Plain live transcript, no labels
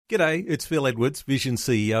G'day, it's Phil Edwards, Vision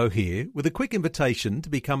CEO here, with a quick invitation to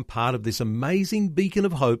become part of this amazing beacon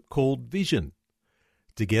of hope called Vision.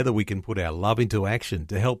 Together we can put our love into action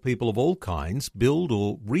to help people of all kinds build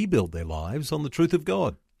or rebuild their lives on the truth of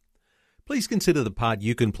God. Please consider the part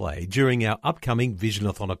you can play during our upcoming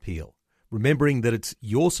Visionathon appeal, remembering that it's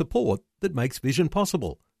your support that makes Vision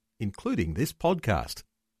possible, including this podcast.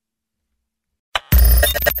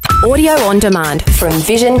 Audio on demand from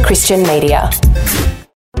Vision Christian Media.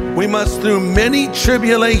 We must, through many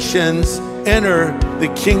tribulations, enter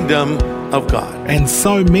the kingdom of God. And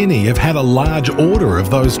so many have had a large order of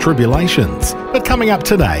those tribulations. But coming up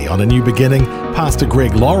today on A New Beginning, Pastor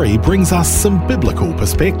Greg Laurie brings us some biblical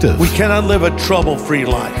perspective. We cannot live a trouble-free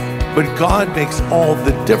life, but God makes all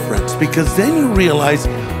the difference, because then you realize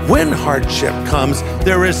when hardship comes,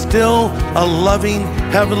 there is still a loving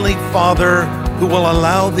Heavenly Father who will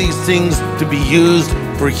allow these things to be used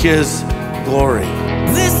for His glory.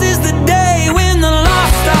 This is the day when the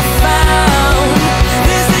lost are found.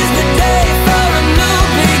 This is the day for a new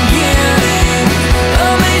beginning.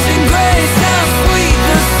 Amazing grace, how sweet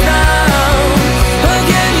the sound.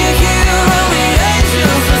 Again you hear all the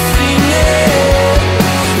angels are singing.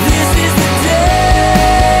 This is the day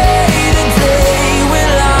when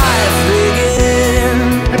life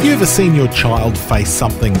begins. Have you ever seen your child face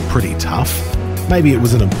something pretty tough? Maybe it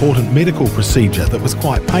was an important medical procedure that was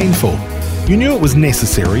quite painful. You knew it was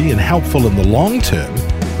necessary and helpful in the long term,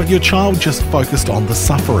 but your child just focused on the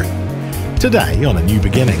suffering. Today, on A New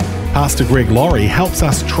Beginning, Pastor Greg Laurie helps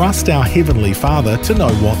us trust our Heavenly Father to know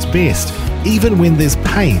what's best, even when there's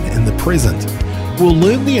pain in the present. We'll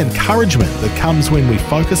learn the encouragement that comes when we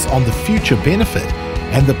focus on the future benefit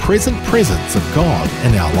and the present presence of God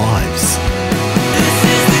in our lives. This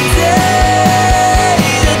is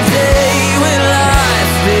the day when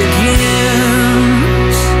life begins.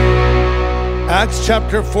 Acts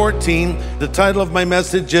chapter 14, the title of my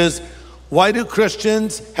message is, Why Do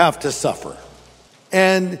Christians Have to Suffer?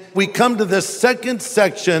 And we come to the second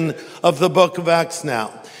section of the book of Acts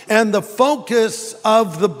now. And the focus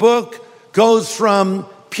of the book goes from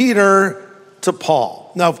Peter to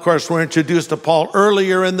Paul. Now, of course, we're introduced to Paul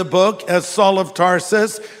earlier in the book as Saul of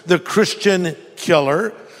Tarsus, the Christian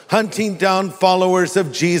killer, hunting down followers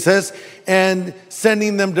of Jesus and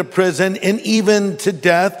sending them to prison and even to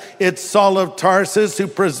death. It's Saul of Tarsus who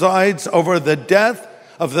presides over the death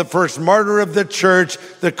of the first martyr of the church,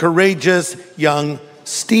 the courageous young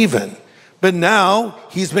Stephen. But now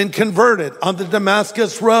he's been converted on the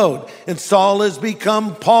Damascus road, and Saul has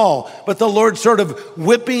become Paul. But the Lord's sort of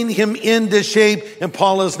whipping him into shape, and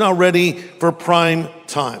Paul is now ready for prime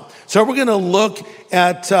time. So we're going to look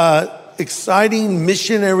at exciting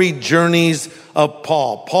missionary journeys of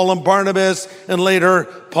Paul and Barnabas, and later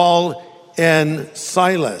Paul and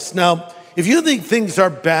Silas. Now, if you think things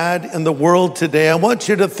are bad in the world today, I want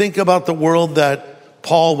you to think about the world that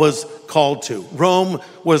Paul was called to. Rome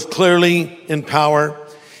was clearly in power.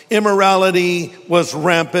 Immorality was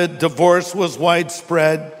rampant. Divorce was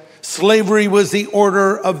widespread. Slavery was the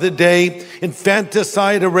order of the day.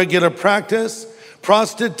 Infanticide, a regular practice.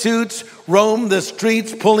 Prostitutes roamed the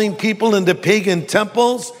streets, pulling people into pagan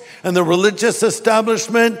temples, and the religious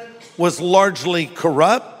establishment was largely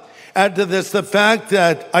corrupt. Add to this the fact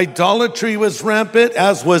that idolatry was rampant,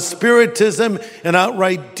 as was spiritism and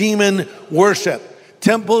outright demon worship.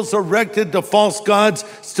 Temples erected to false gods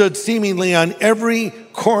stood seemingly on every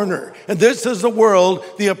corner. And this is the world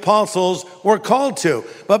the apostles were called to.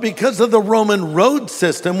 But because of the Roman road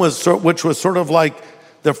system, which was sort of like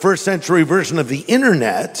the first century version of the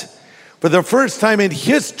internet, for the first time in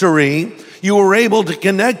history, you were able to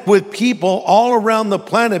connect with people all around the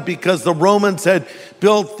planet because the Romans had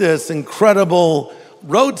built this incredible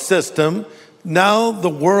road system. Now the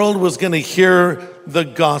world was going to hear the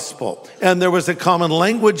gospel. And there was a common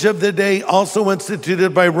language of the day, also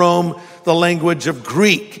instituted by Rome, the language of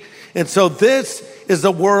Greek. And so this is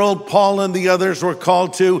the world Paul and the others were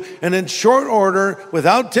called to. And in short order,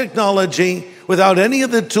 without technology, without any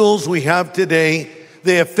of the tools we have today,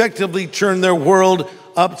 they effectively turned their world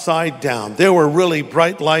upside down. There were really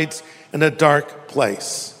bright lights in a dark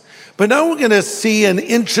place. But now we're going to see an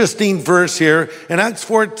interesting verse here in Acts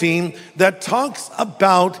 14 that talks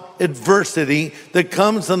about adversity that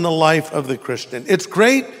comes in the life of the Christian. It's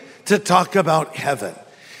great to talk about heaven.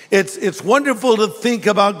 It's wonderful to think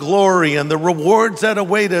about glory and the rewards that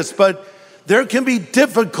await us, but there can be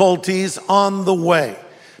difficulties on the way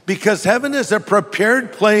because heaven is a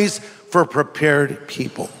prepared place for prepared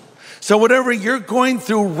people. So whatever you're going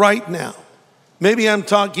through right now, maybe I'm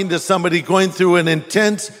talking to somebody going through an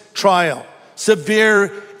intense trial,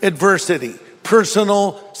 severe adversity,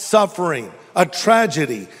 personal suffering, a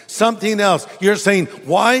tragedy, something else. You're saying,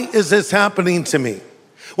 why is this happening to me?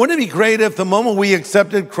 Wouldn't it be great if the moment we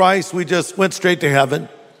accepted Christ, we just went straight to heaven?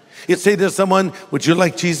 You'd say to someone, would you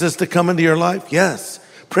like Jesus to come into your life? Yes.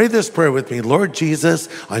 Pray this prayer with me. Lord Jesus,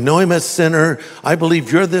 I know I'm a sinner. I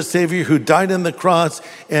believe you're the Savior who died on the cross,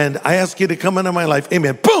 and I ask you to come into my life.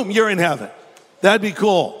 Amen. Boom, you're in heaven. That'd be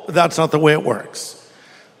cool. But that's not the way it works.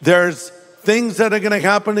 There's things that are going to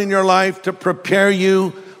happen in your life to prepare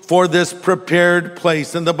you for this prepared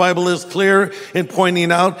place. And the Bible is clear in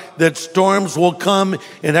pointing out that storms will come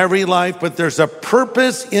in every life, but there's a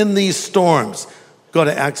purpose in these storms. Go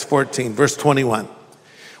to Acts 14, verse 21.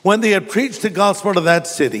 When they had preached the gospel to that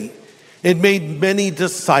city, it made many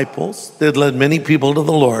disciples. They led many people to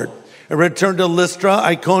the Lord and returned to Lystra,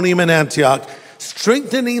 Iconium, and Antioch,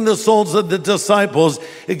 strengthening the souls of the disciples,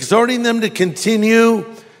 exhorting them to continue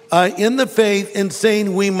in the faith, and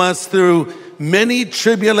saying, we must through many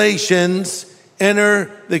tribulations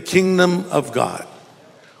enter the kingdom of God.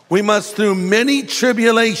 We must through many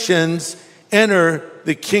tribulations enter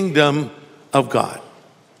the kingdom of God.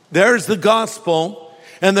 There's the gospel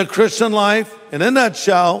and the Christian life in a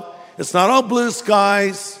nutshell. It's not all blue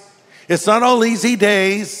skies. It's not all easy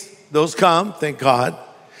days. Those come, thank God.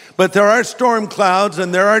 But there are storm clouds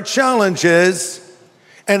and there are challenges,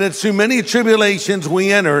 and it's through many tribulations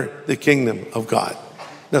we enter the kingdom of God.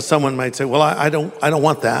 Now, someone might say, well, I don't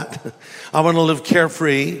want that. I want to live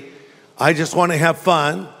carefree. I just want to have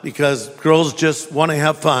fun, because girls just want to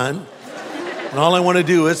have fun. And all I want to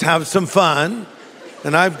do is have some fun.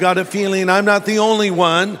 And I've got a feeling I'm not the only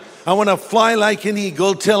one. I want to fly like an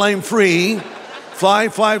eagle till I'm free. Fly,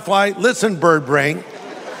 fly, fly. Listen, bird brain.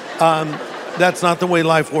 That's not the way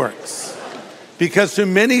life works. Because through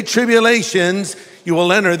many tribulations, you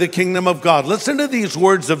will enter the kingdom of God. Listen to these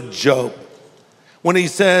words of Job. When he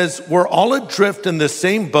says, we're all adrift in the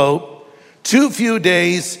same boat, too few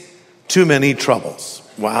days, too many troubles.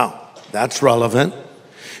 Wow, that's relevant.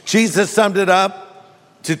 Jesus summed it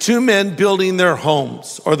up to two men building their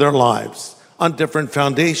homes or their lives on different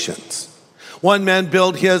foundations. One man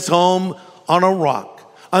built his home on a rock.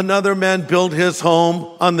 Another man built his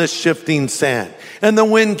home on the shifting sand. And the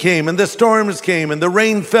wind came, and the storms came, and the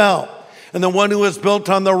rain fell. And the one who was built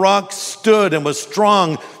on the rock stood and was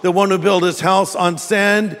strong. The one who built his house on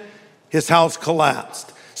sand, his house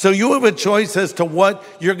collapsed. So you have a choice as to what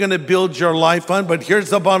you're going to build your life on. But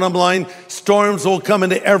here's the bottom line. Storms will come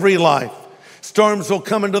into every life. Storms will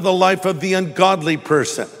come into the life of the ungodly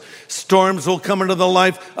person. Storms will come into the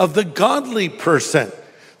life of the godly person.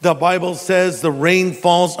 The Bible says the rain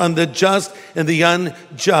falls on the just and the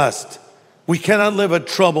unjust. We cannot live a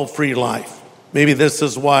trouble-free life. Maybe this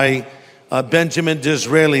is why Benjamin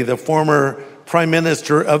Disraeli, the former Prime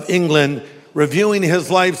Minister of England, reviewing his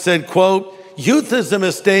life said, quote, youth is a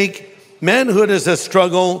mistake, manhood is a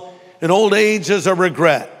struggle, and old age is a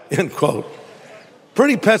regret, end quote.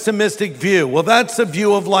 Pretty pessimistic view. Well, that's a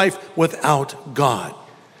view of life without God.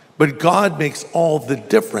 But God makes all the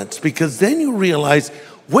difference, because then you realize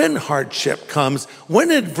when hardship comes, when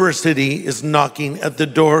adversity is knocking at the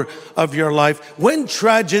door of your life, when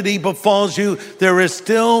tragedy befalls you, there is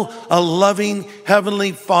still a loving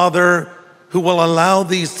Heavenly Father who will allow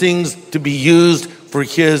these things to be used for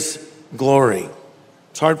His glory.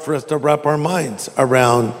 It's hard for us to wrap our minds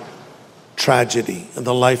around tragedy in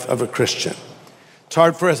the life of a Christian. It's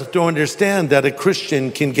hard for us to understand that a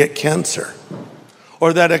Christian can get cancer,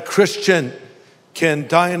 or that a Christian can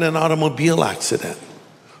die in an automobile accident,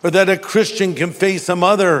 or that a Christian can face some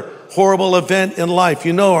other horrible event in life.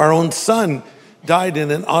 You know, our own son died in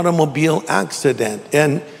an automobile accident.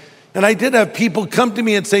 And I did have people come to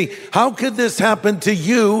me and say, how could this happen to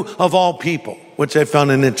you of all people? Which I found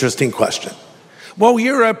an interesting question. Well,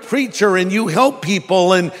 you're a preacher and you help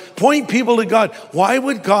people and point people to God. Why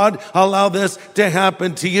would God allow this to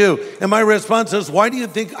happen to you? And my response is, why do you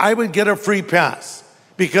think I would get a free pass?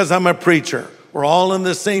 Because I'm a preacher. We're all in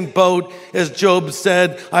the same boat. As Job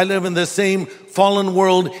said, I live in the same fallen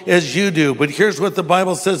world as you do. But here's what the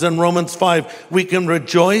Bible says in Romans 5. We can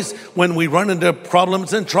rejoice when we run into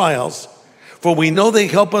problems and trials, for we know they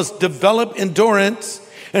help us develop endurance,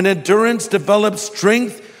 and endurance develops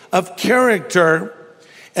strength of character.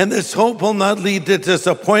 And this hope will not lead to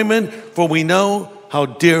disappointment, for we know how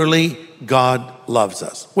dearly God loves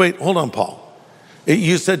us. Wait, hold on, Paul.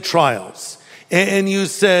 You said trials, and you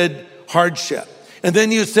said hardship. And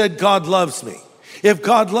then you said, God loves me. If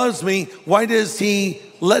God loves me, why does He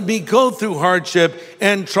let me go through hardship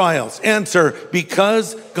and trials? Answer,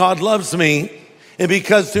 because God loves me, and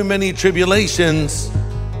because through many tribulations,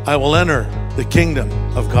 I will enter the kingdom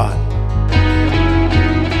of God.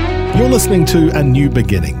 You're listening to A New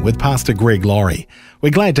Beginning with Pastor Greg Laurie. We're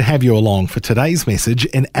glad to have you along for today's message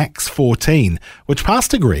in Acts 14, which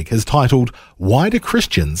Pastor Greg has titled, Why Do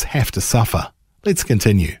Christians Have to Suffer? Let's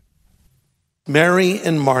continue. Mary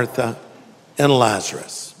and Martha and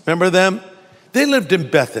Lazarus. Remember them? They lived in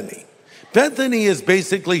Bethany. Bethany is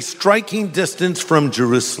basically striking distance from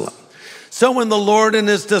Jerusalem. So when the Lord and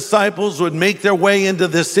his disciples would make their way into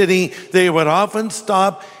the city, they would often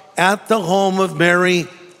stop at the home of Mary,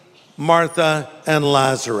 Martha, and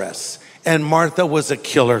Lazarus. And Martha was a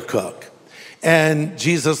killer cook. And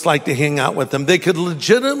Jesus liked to hang out with them. They could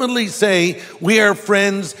legitimately say, we are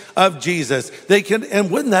friends of Jesus. They could, and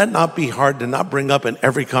wouldn't that not be hard to not bring up in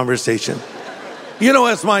every conversation? You know,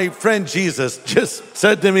 as my friend Jesus just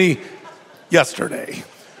said to me yesterday,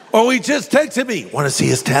 or he just texted me, want to see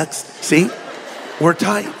his text? See, we're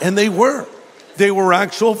tight. And they were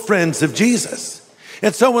actual friends of Jesus.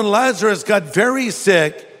 And so when Lazarus got very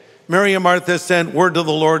sick, Mary and Martha sent word to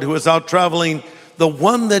the Lord who was out traveling, the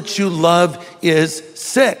one that you love is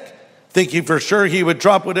sick. Thinking for sure he would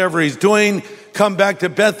drop whatever he's doing, come back to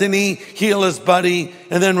Bethany, heal his buddy,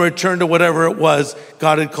 and then return to whatever it was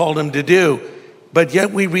God had called him to do. But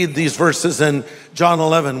yet we read these verses in John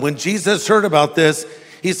 11. When Jesus heard about this,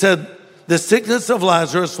 he said, the sickness of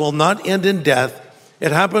Lazarus will not end in death.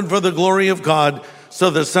 It happened for the glory of God, so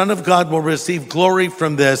the Son of God will receive glory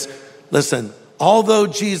from this. Listen, although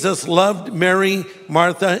Jesus loved Mary,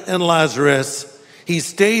 Martha, and Lazarus, he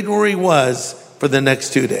stayed where he was for the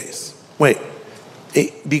next 2 days. Wait,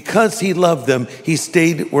 because he loved them, he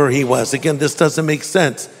stayed where he was. Again, this doesn't make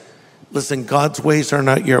sense. Listen, God's ways are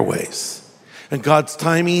not your ways. And God's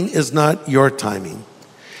timing is not your timing.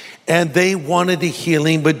 And they wanted a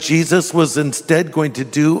healing, but Jesus was instead going to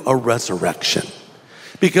do a resurrection.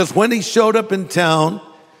 Because when he showed up in town,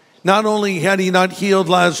 not only had he not healed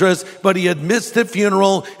Lazarus, but he had missed the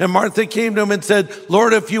funeral. And Martha came to him and said,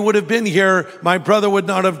 Lord, if you would have been here, my brother would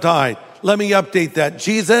not have died. Let me update that.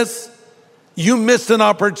 Jesus, you missed an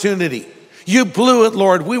opportunity. You blew it,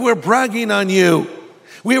 Lord. We were bragging on you.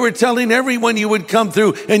 We were telling everyone you would come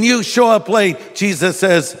through and you show up late. Jesus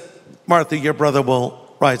says, Martha, your brother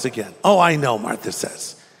will rise again. Oh, I know, Martha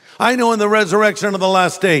says. I know in the resurrection of the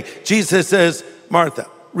last day. Jesus says, Martha,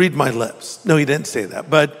 read my lips. No, he didn't say that,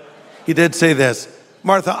 but he did say this.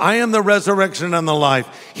 Martha, I am the resurrection and the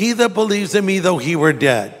life. He that believes in me, though he were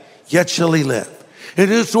dead, yet shall he live. And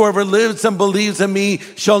whosoever lives and believes in me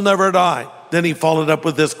shall never die. Then he followed up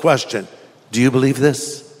with this question. Do you believe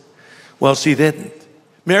this? Well, she didn't.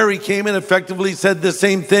 Mary came and effectively said the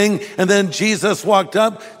same thing. And then Jesus walked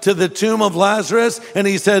up to the tomb of Lazarus and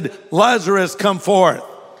he said, Lazarus, come forth.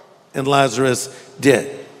 And Lazarus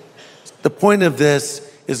did. The point of this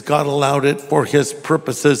is God allowed it for his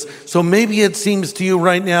purposes. So maybe it seems to you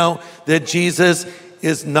right now that Jesus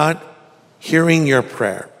is not hearing your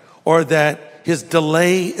prayer or that his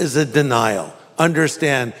delay is a denial.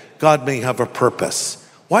 Understand, God may have a purpose.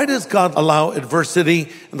 Why does God allow adversity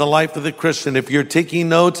in the life of the Christian? If you're taking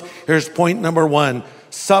notes, here's point number 1.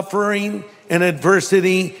 Suffering and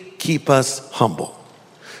adversity keep us humble.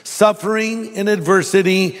 Suffering and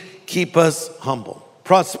adversity keep us humble.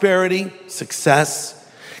 Prosperity, success,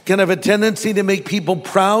 can have a tendency to make people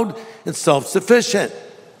proud and self-sufficient.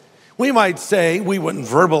 We might say, we wouldn't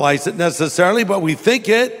verbalize it necessarily, but we think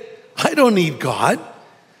it. I don't need God.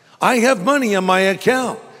 I have money in my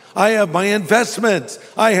account. I have my investments.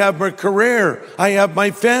 I have my career. I have my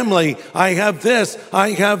family. I have this. I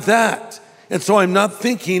have that. And so I'm not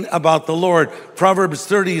thinking about the Lord. Proverbs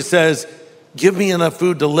 30 says, give me enough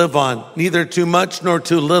food to live on, neither too much nor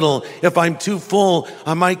too little. If I'm too full,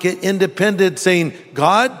 I might get independent saying,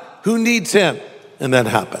 God, who needs him? And that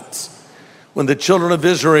happens. When the children of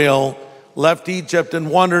Israel left Egypt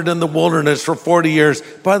and wandered in the wilderness for 40 years.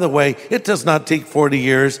 By the way, it does not take 40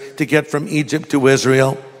 years to get from Egypt to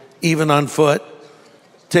Israel, even on foot.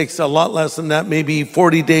 It takes a lot less than that, maybe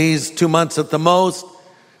 40 days, 2 months at the most.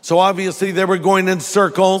 So obviously they were going in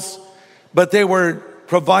circles, but they were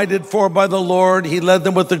provided for by the Lord. He led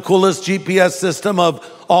them with the coolest GPS system of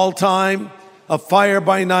all time, a fire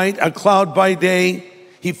by night, a cloud by day.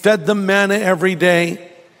 He fed them manna every day.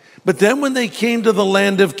 But then when they came to the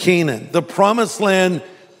land of Canaan, the promised land,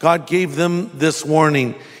 God gave them this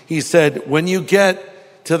warning. He said, when you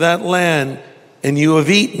get to that land and you have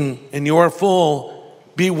eaten and you are full,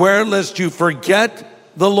 beware lest you forget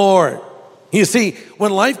the Lord. You see,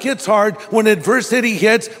 when life gets hard, when adversity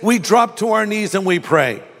hits, we drop to our knees and we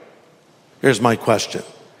pray. Here's my question.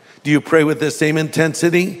 Do you pray with the same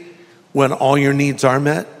intensity when all your needs are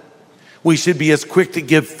met? We should be as quick to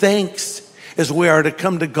give thanks as we are to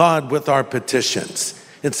come to God with our petitions.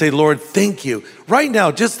 and say, Lord, thank you. Right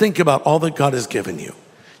now, just think about all that God has given you.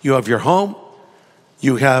 You have your home,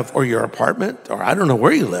 you have, or your apartment, or I don't know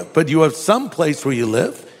where you live, but you have some place where you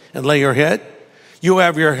live and lay your head. You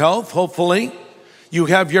have your health, hopefully. You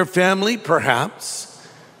have your family, perhaps.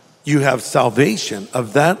 You have salvation.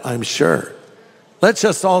 Of that, I'm sure. Let's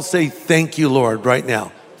just all say, thank you, Lord, right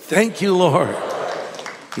now. Thank you, Lord.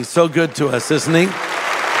 He's so good to us, isn't he?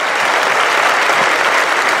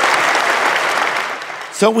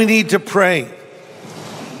 So we need to pray.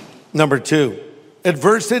 Number 2,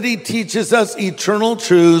 adversity teaches us eternal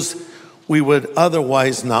truths we would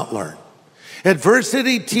otherwise not learn.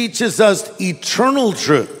 Adversity teaches us eternal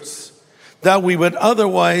truths that we would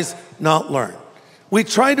otherwise not learn. We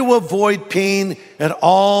try to avoid pain at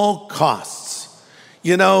all costs.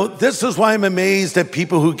 You know, this is why I'm amazed at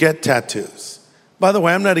people who get tattoos. By the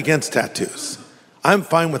way, I'm not against tattoos. I'm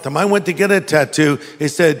fine with them. I went to get a tattoo. They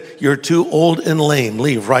said, you're too old and lame.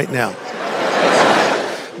 Leave right now.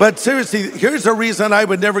 But seriously, here's a reason I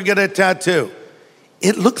would never get a tattoo.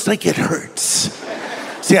 It looks like it hurts.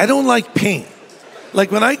 See, I don't like pain.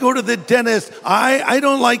 Like when I go to the dentist, I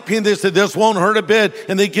don't like pain. They said, this won't hurt a bit.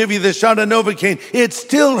 And they give you the shot of Novocaine. It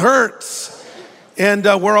still hurts. And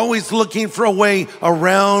we're always looking for a way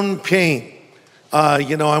around pain. I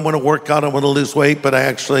want to work out, I want to lose weight, but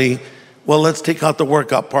let's take out the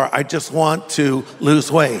workout part. I just want to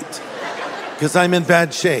lose weight because I'm in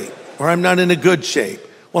bad shape or I'm not in a good shape.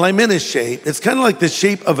 Well, I'm in a shape. It's kind of like the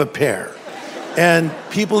shape of a pear. And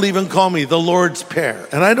people even call me the Lord's pear.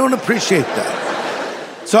 And I don't appreciate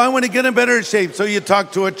that. So I want to get in better shape. So you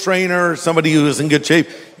talk to a trainer or somebody who is in good shape.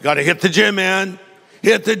 You got to hit the gym, man.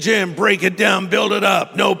 Hit the gym, break it down, build it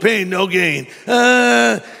up. No pain, no gain.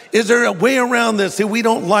 Is there a way around this? See, we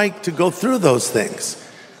don't like to go through those things.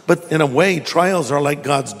 But in a way, trials are like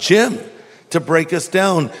God's gym to break us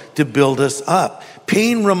down, to build us up.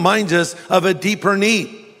 Pain reminds us of a deeper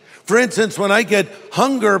need. For instance, when I get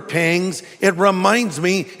hunger pangs, it reminds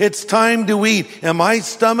me it's time to eat. And my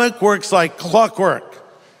stomach works like clockwork.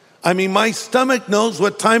 I mean, my stomach knows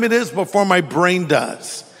what time it is before my brain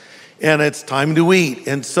does. And it's time to eat.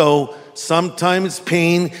 And so sometimes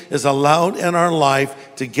pain is allowed in our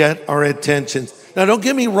life to get our attention. Now, don't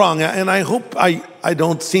get me wrong, and I hope I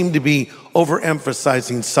don't seem to be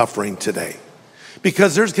overemphasizing suffering today,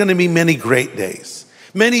 because there's going to be many great days,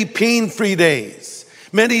 many pain-free days,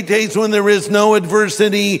 many days when there is no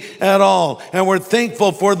adversity at all, and we're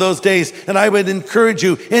thankful for those days, and I would encourage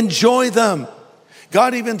you, enjoy them.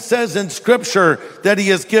 God even says in Scripture that He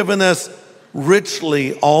has given us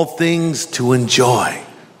richly all things to enjoy.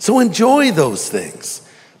 So enjoy those things.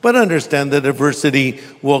 But understand that adversity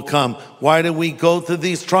will come. Why do we go through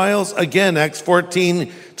these trials? Again, Acts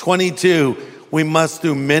 14:22. We must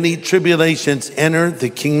through many tribulations enter the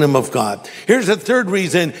kingdom of God. Here's a third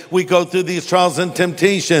reason we go through these trials and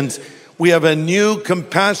temptations. We have a new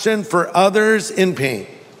compassion for others in pain.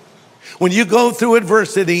 When you go through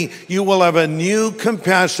adversity, you will have a new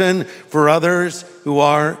compassion for others who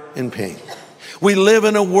are in pain. We live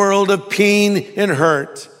in a world of pain and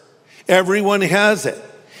hurt. Everyone has it.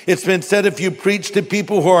 It's been said if you preach to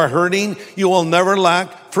people who are hurting, you will never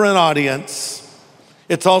lack for an audience.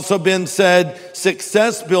 It's also been said,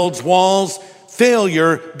 success builds walls,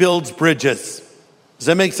 failure builds bridges. Does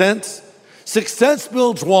that make sense? Success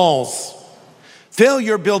builds walls,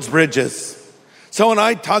 failure builds bridges. So when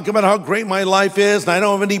I talk about how great my life is and I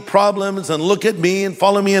don't have any problems and look at me and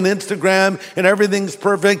follow me on Instagram and everything's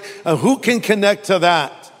perfect, who can connect to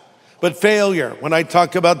that? But failure, when I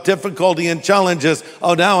talk about difficulty and challenges,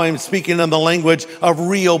 now I'm speaking in the language of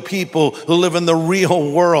real people who live in the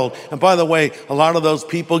real world. And by the way, a lot of those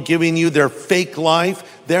people giving you their fake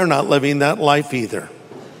life, they're not living that life either.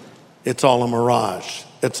 It's all a mirage.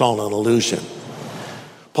 It's all an illusion.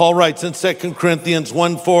 Paul writes in 2 Corinthians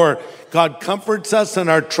 1:4, God comforts us in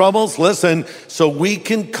our troubles, listen, so we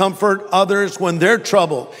can comfort others when they're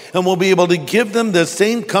troubled. And we'll be able to give them the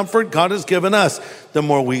same comfort God has given us. The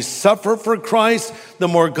more we suffer for Christ, the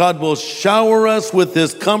more God will shower us with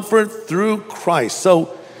His comfort through Christ.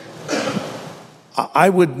 So I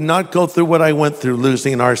would not go through what I went through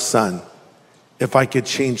losing our son if I could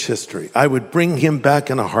change history. I would bring him back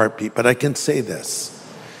in a heartbeat, but I can say this.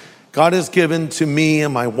 God has given to me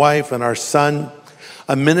and my wife and our son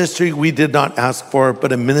a ministry we did not ask for,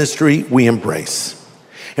 but a ministry we embrace.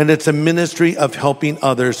 And it's a ministry of helping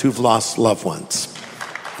others who've lost loved ones.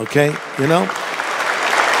 Okay? You know?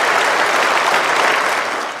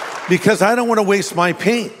 Because I don't want to waste my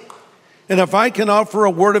pain. And if I can offer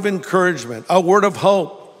a word of encouragement, a word of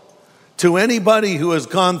hope To anybody who has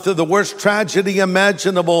gone through the worst tragedy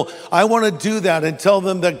imaginable, I want to do that and tell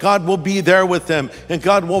them that God will be there with them and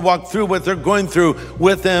God will walk through what they're going through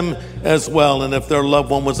with them as well. And if their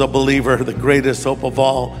loved one was a believer, the greatest hope of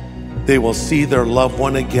all, they will see their loved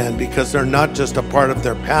one again, because they're not just a part of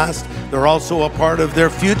their past, they're also a part of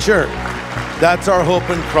their future. That's our hope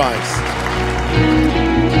in Christ.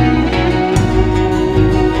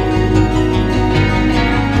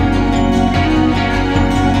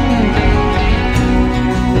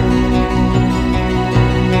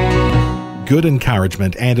 Good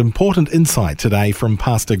encouragement and important insight today from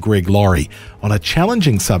Pastor Greg Laurie on a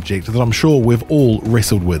challenging subject that I'm sure we've all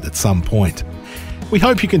wrestled with at some point. We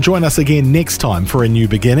hope you can join us again next time for a new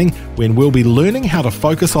beginning, when we'll be learning how to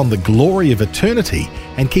focus on the glory of eternity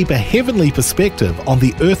and keep a heavenly perspective on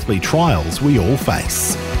the earthly trials we all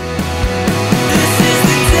face. This is the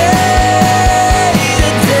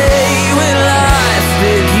day when life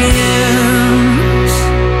begins.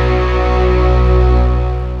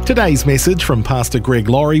 Today's message from Pastor Greg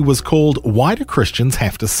Laurie was called Why Do Christians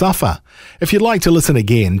Have to Suffer? If you'd like to listen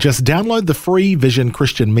again, just download the free Vision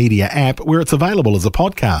Christian Media app, where it's available as a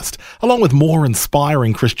podcast, along with more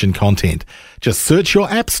inspiring Christian content. Just search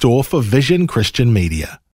your app store for Vision Christian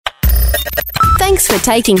Media. Thanks for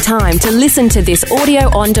taking time to listen to this audio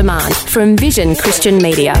on demand from Vision Christian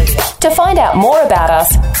Media. To find out more about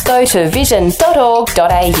us, go to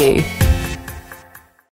vision.org.au.